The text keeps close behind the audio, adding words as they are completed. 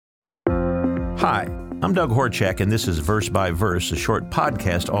Hi, I'm Doug Horchak, and this is Verse by Verse, a short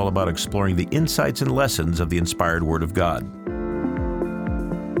podcast all about exploring the insights and lessons of the inspired Word of God.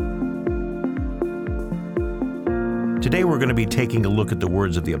 Today we're going to be taking a look at the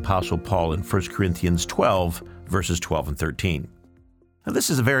words of the Apostle Paul in 1 Corinthians 12, verses 12 and 13. Now, this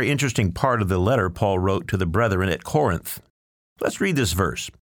is a very interesting part of the letter Paul wrote to the brethren at Corinth. Let's read this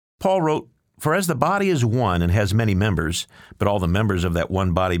verse. Paul wrote, "For as the body is one and has many members, but all the members of that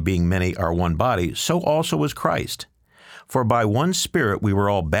one body being many are one body, so also is Christ. For by one Spirit we were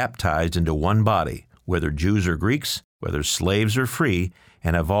all baptized into one body, whether Jews or Greeks, whether slaves or free,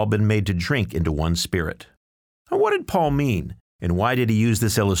 and have all been made to drink into one Spirit." Now, what did Paul mean, and why did he use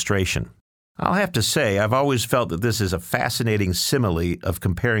this illustration? I'll have to say, I've always felt that this is a fascinating simile of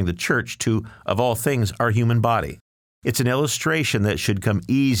comparing the church to, of all things, our human body. It's an illustration that should come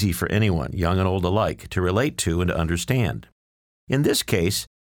easy for anyone, young and old alike, to relate to and to understand. In this case,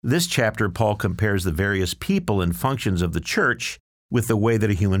 this chapter, Paul compares the various people and functions of the church with the way that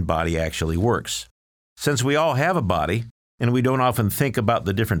a human body actually works. Since we all have a body, and we don't often think about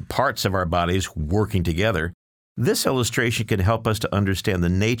the different parts of our bodies working together, this illustration can help us to understand the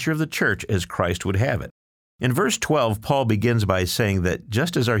nature of the church as Christ would have it. In verse 12, Paul begins by saying that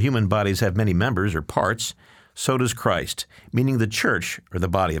just as our human bodies have many members or parts, so does Christ, meaning the church or the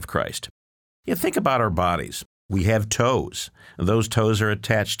body of Christ. You think about our bodies. We have toes. Those toes are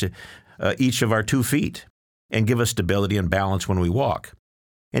attached to each of our 2 feet and give us stability and balance when we walk.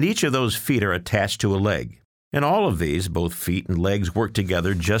 And each of those feet are attached to a leg. And all of these, both feet and legs, work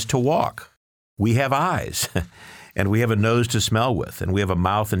together just to walk. We have eyes, and we have a nose to smell with, and we have a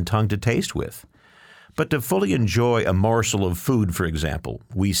mouth and tongue to taste with. But to fully enjoy a morsel of food, for example,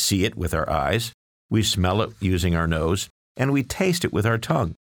 we see it with our eyes, we smell it using our nose, and we taste it with our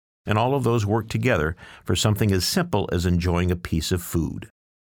tongue. And all of those work together for something as simple as enjoying a piece of food.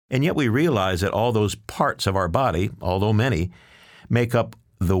 And yet we realize that all those parts of our body, although many, make up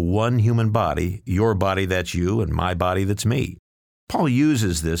the one human body, your body that's you and my body that's me. Paul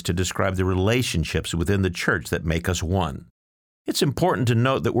uses this to describe the relationships within the church that make us one. It's important to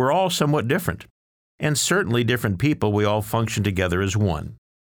note that we're all somewhat different, and certainly different people, we all function together as one.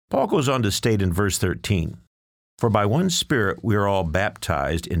 Paul goes on to state in verse 13, "For by one Spirit we are all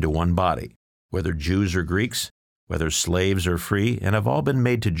baptized into one body, whether Jews or Greeks, whether slaves or free, and have all been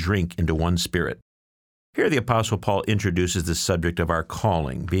made to drink into one Spirit." Here the Apostle Paul introduces the subject of our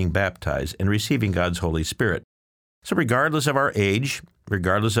calling, being baptized, and receiving God's Holy Spirit. So regardless of our age,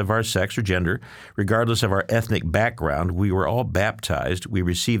 regardless of our sex or gender, regardless of our ethnic background, we were all baptized, we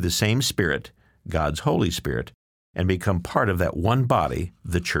receive the same Spirit, God's Holy Spirit, and become part of that one body,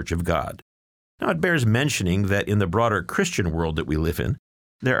 the Church of God. Now, it bears mentioning that in the broader Christian world that we live in,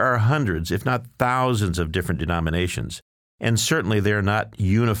 there are hundreds, if not thousands, of different denominations, and certainly they are not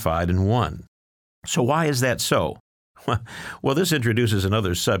unified in one. So why is that so? Well, this introduces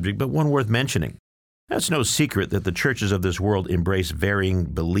another subject, but one worth mentioning. It's no secret that the churches of this world embrace varying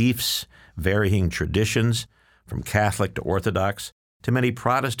beliefs, varying traditions, from Catholic to Orthodox, to many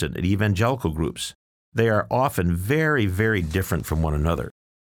Protestant and evangelical groups. They are often very, very different from one another.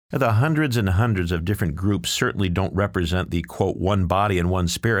 Now, the hundreds and hundreds of different groups certainly don't represent the, quote, one body and one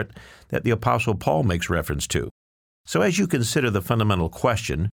Spirit that the Apostle Paul makes reference to. So as you consider the fundamental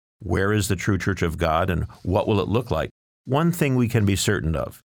question, where is the true church of God and what will it look like? One thing we can be certain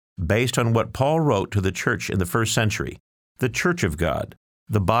of, based on what Paul wrote to the church in the first century, the church of God,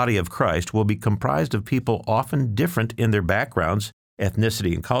 the body of Christ, will be comprised of people often different in their backgrounds,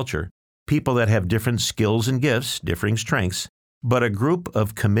 ethnicity, and culture, people that have different skills and gifts, differing strengths, but a group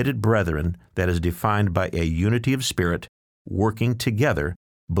of committed brethren that is defined by a unity of spirit, working together,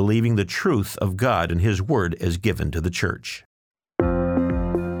 believing the truth of God and His Word as given to the church.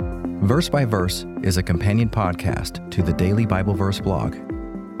 Verse by Verse is a companion podcast to the Daily Bible Verse blog,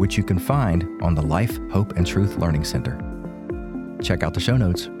 which you can find on the Life, Hope, and Truth Learning Center. Check out the show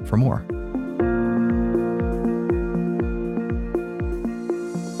notes for more.